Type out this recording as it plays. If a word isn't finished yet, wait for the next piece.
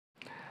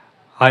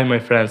Hi, my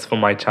friends from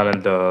my channel,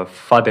 the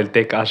Fadel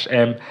Tech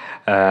HM.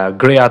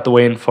 Great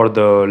win for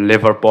the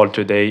Liverpool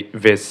today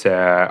with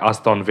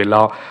Aston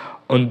Villa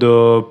on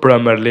the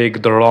Premier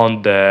League, the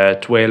round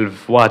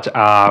 12. What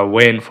a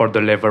win for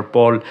the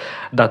Liverpool!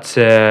 That's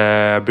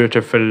a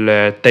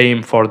beautiful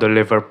team for the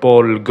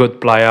Liverpool. Good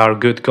player,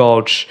 good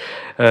coach.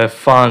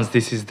 Fans,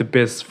 this is the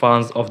best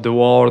fans of the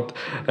world.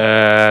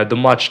 The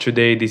match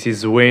today, this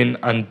is win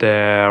and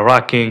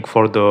ranking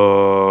for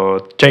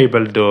the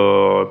table,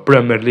 the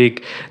Premier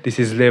League. This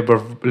is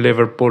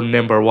Liverpool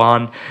number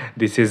one.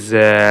 This is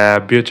a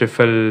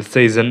beautiful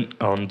season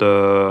on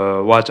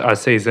the watch a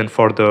season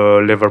for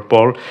the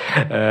Liverpool.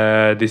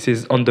 This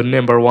is on the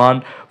number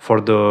one for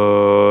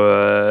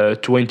the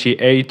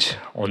 28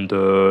 on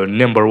the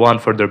number one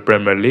for the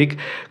Premier League.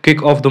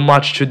 Kick off the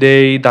match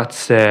today.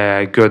 That's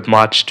a good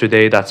match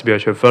today. That's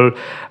beautiful.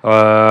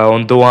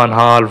 On the one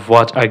half,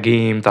 what a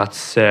game.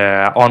 That's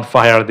on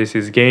fire. This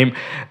is game.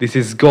 This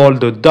is goal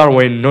to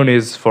Darwin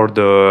Nunes for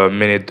the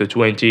minute to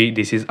 20.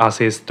 This is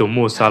assist to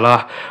Mo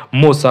Salah.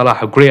 Mo Salah,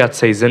 a great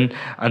season.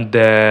 And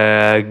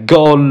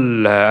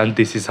goal. And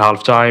this is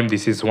half time.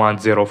 This is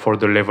 1-0 for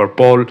the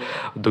Liverpool.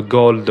 The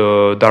goal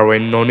to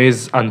Darwin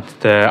Nunes and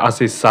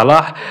assist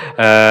Salah.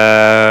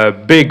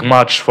 Big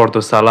match for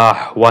the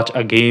Salah. What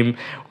a game.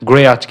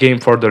 Great game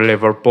for the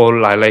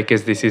Liverpool. I like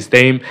it. This is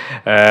team.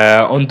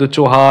 On the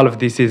two half,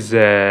 this is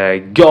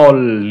goal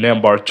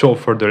number 2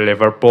 for the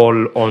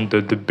Liverpool on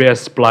the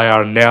best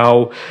player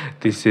now.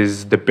 This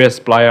is the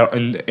best player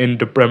in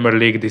the Premier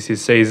League this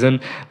is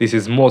season. This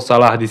is Mo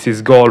Salah. This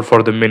is goal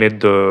for the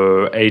minute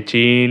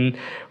 18.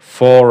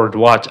 Forward,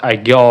 watch a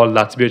goal.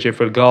 That's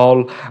beautiful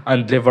goal.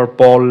 And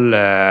Liverpool,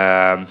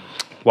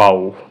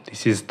 wow,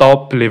 this is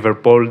top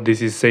Liverpool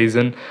this is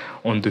season.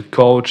 On the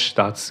coach,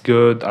 that's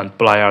good, and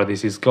player,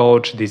 this is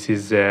coach, this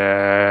is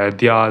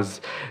Diaz,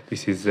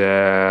 this is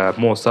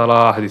Mo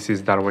Salah, this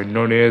is Darwin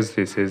Nunes,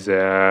 this is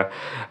Arnold,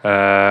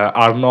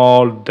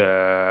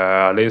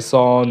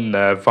 Alisson,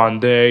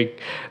 Van Dijk.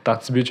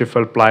 That's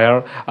beautiful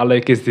player. I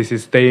like it. This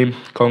is team.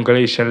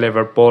 Congratulations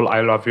Liverpool. I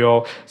love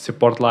you.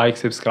 Support, like,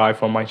 subscribe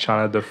for my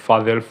channel, the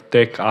Fadel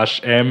Tech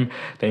HM.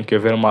 Thank you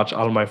very much,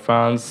 all my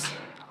fans.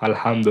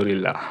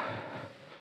 Alhamdulillah.